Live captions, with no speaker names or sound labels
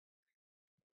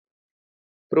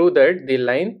Prove that the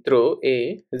line through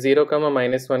A 0,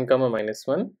 minus 1, minus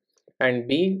 1 and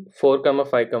B 4,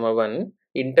 5, 1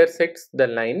 intersects the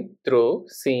line through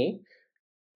C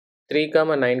 3,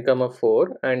 9,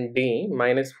 4 and D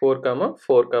minus 4,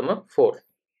 4, 4.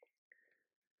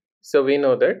 So we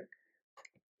know that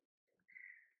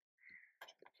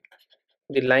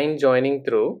the line joining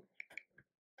through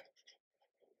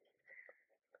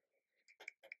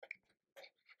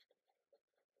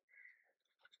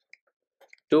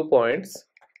two points,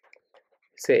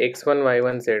 say x1,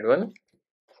 y1, z1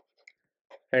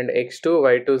 and x2,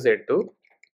 y2, z2.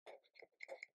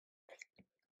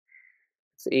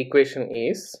 So equation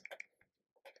is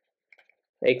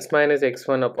x minus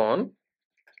x1 upon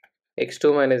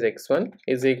x2 minus x1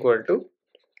 is equal to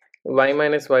y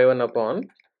minus y1 upon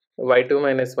y2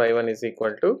 minus y1 is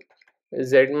equal to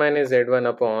z minus z1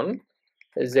 upon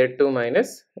z2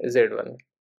 minus z1.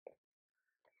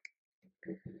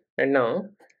 And now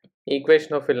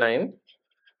equation of a line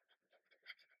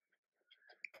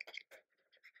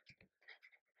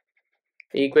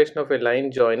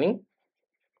joining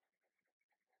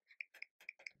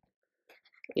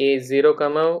A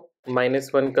 0,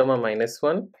 minus 1, minus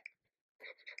 1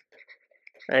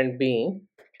 and B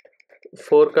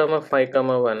 4, 5,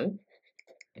 1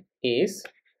 is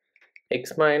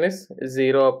x minus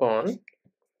 0 upon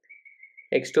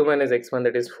x2 minus x1,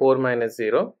 that is 4 minus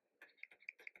 0,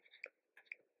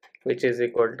 which is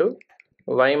equal to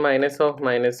y minus of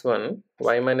minus 1,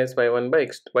 y minus y1 by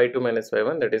y2 minus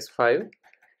y1, that is 5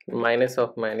 minus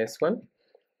of minus 1,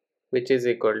 which is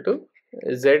equal to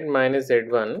z minus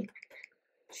z1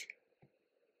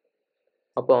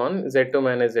 upon z2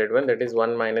 minus z1, that is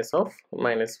 1 minus of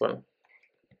minus 1.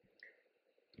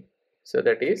 So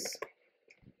that is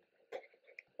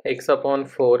x upon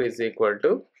 4 is equal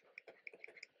to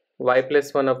y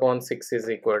plus 1 upon 6 is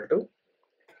equal to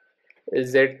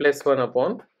z plus 1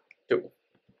 upon 2.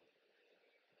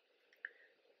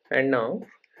 And now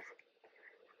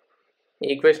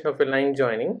equation of a line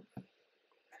joining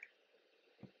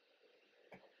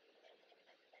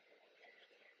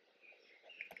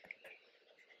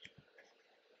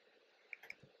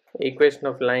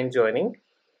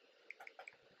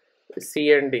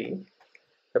C and D.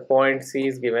 The point C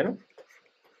is given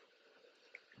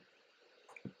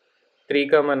 3,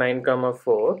 9,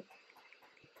 4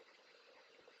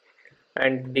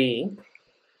 and D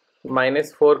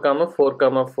minus 4,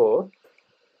 4, 4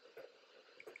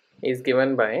 is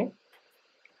given by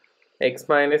x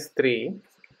minus 3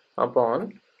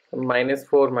 upon minus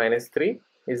 4 minus 3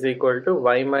 is equal to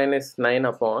y minus 9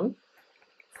 upon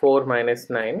 4 minus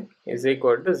 9 is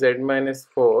equal to z minus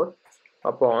 4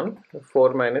 upon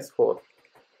 4 minus 4.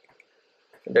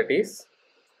 That is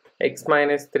x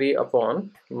minus 3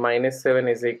 upon minus 7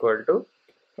 is equal to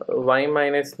y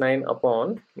minus 9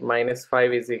 upon minus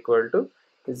 5 is equal to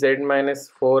z minus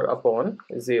 4 upon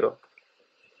 0.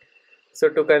 So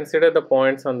to consider the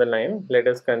points on the line, let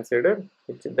us consider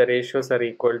the ratios are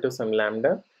equal to some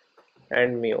lambda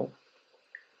and mu,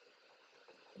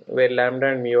 where lambda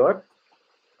and mu are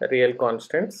real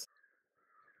constants.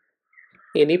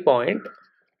 Any point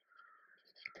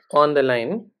on the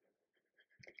line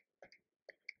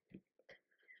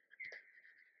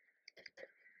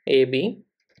AB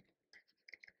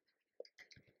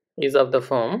is of the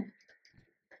form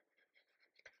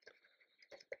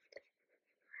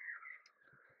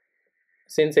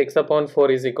since x upon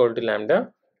 4 is equal to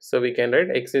lambda, so we can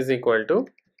write x is equal to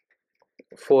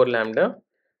 4 lambda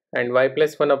and y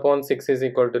plus 1 upon 6 is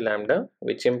equal to lambda,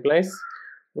 which implies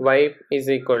y is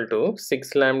equal to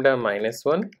 6 lambda minus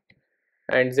 1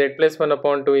 and z plus 1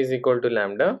 upon 2 is equal to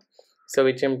lambda, so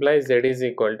which implies z is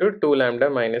equal to 2 lambda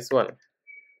minus 1.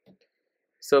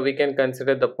 So we can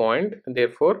consider the point,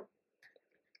 therefore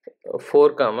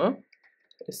 4,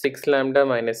 6 lambda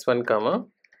minus 1,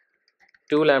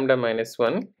 2 lambda minus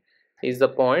 1 is the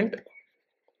point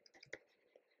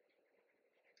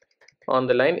on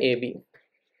the line AB.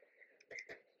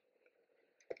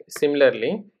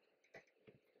 Similarly,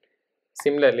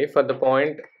 for the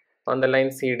point on the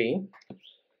line CD,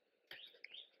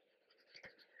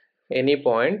 any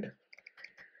point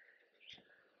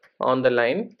on the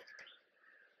line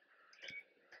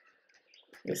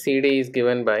CD is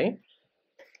given by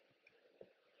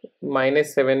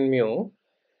minus 7 mu.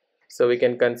 So we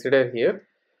can consider here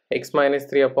x minus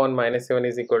 3 upon minus 7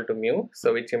 is equal to mu,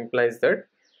 so which implies that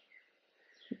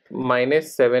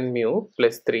minus 7 mu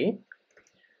plus 3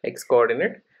 x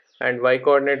coordinate and y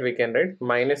coordinate we can write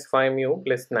minus 5 mu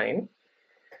plus 9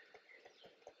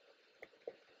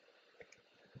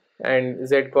 and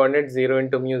z coordinate 0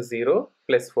 into mu 0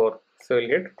 plus 4, so we'll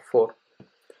get 4.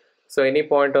 So any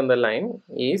point on the line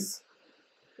is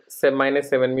minus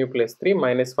 7 mu plus 3,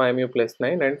 minus 5 mu plus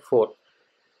 9 and 4.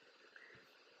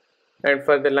 And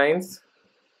for the lines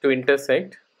to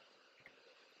intersect,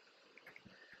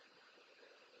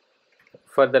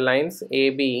 for the lines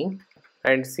AB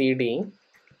and CD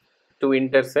to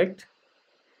intersect,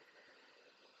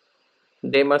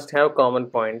 they must have common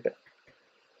point.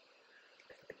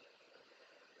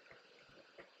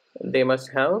 They must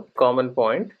have common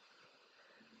point.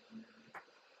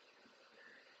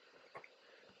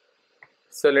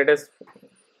 So let us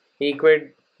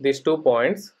equate these 2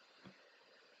 points.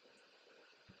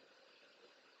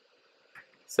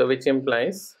 So which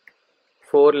implies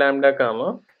 4 lambda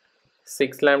comma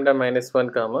 6 lambda minus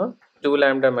 1 comma 2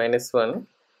 lambda minus 1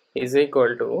 is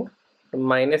equal to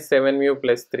minus 7 mu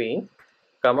plus 3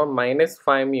 comma minus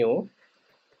 5 mu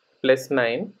plus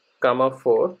 9 comma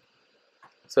 4.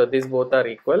 So these both are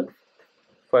equal,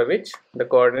 for which the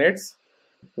coordinates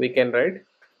we can write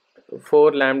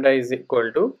 4 lambda is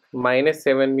equal to minus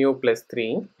 7 mu plus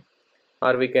 3,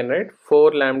 or we can write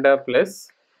 4 lambda plus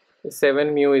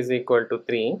 7 mu is equal to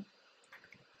 3,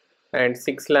 and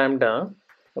 6 lambda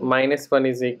minus 1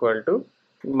 is equal to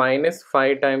minus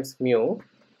 5 times mu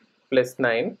plus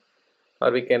 9,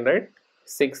 or we can write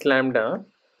 6 lambda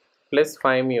plus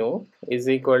 5 mu is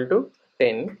equal to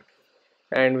 10,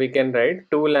 and we can write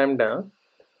 2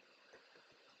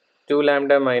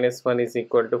 lambda minus 1 is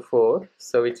equal to 4,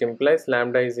 so which implies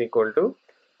lambda is equal to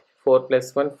 4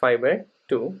 plus 1, 5 by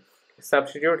 2.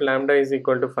 Substitute lambda is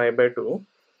equal to 5 by 2.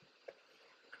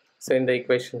 So in the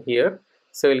equation here,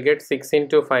 so we'll get 6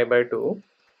 into 5 by 2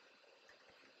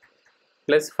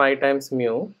 plus 5 times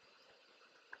mu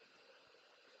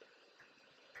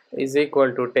is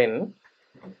equal to 10.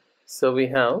 So we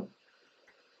have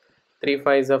 3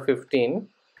 5s are 15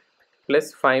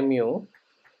 plus 5 mu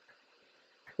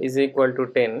is equal to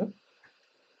 10.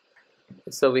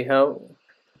 So we have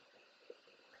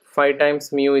 5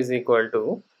 times mu is equal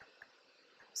to,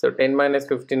 so 10 minus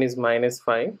 15 is minus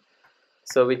 5,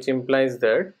 so which implies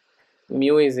that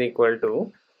mu is equal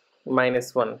to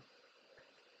minus 1.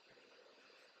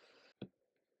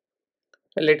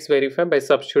 Let's verify by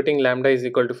substituting lambda is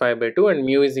equal to 5 by 2 and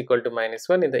mu is equal to minus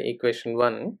 1 in the equation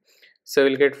 1. So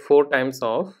we'll get 4 times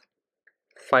of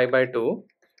 5 by 2,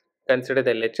 consider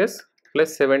the LHS,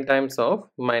 plus 7 times of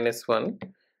minus 1,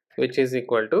 which is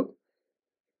equal to,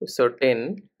 so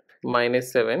 10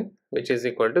 minus 7, which is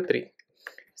equal to 3,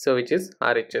 so which is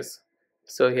RHS.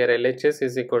 So here LHS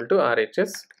is equal to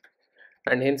RHS,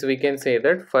 and hence we can say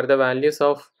that for the values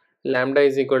of lambda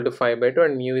is equal to 5 by 2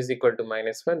 and mu is equal to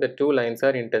minus 1, the two lines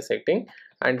are intersecting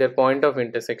and their point of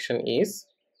intersection is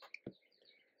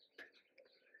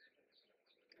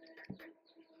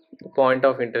point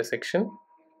of intersection.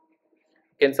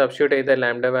 You can substitute either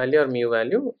lambda value or mu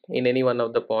value in any one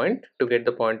of the point to get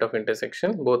the point of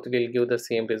intersection. Both will give the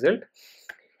same result.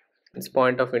 It's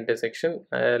point of intersection.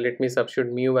 Let me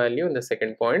substitute mu value in the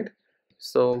second point.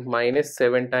 So minus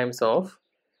 7 times of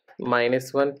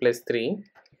minus 1 plus 3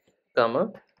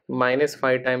 comma minus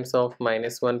 5 times of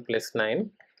minus 1 plus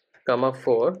 9 comma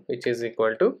 4, which is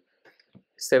equal to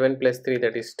 7 plus 3,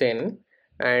 that is 10,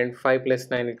 and 5 plus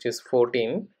 9, which is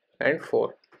 14, and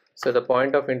 4. So the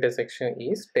point of intersection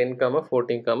is 10 comma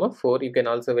 14 comma 4. You can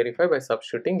also verify by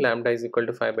substituting lambda is equal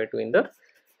to 5 by 2 in the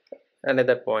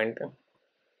another point.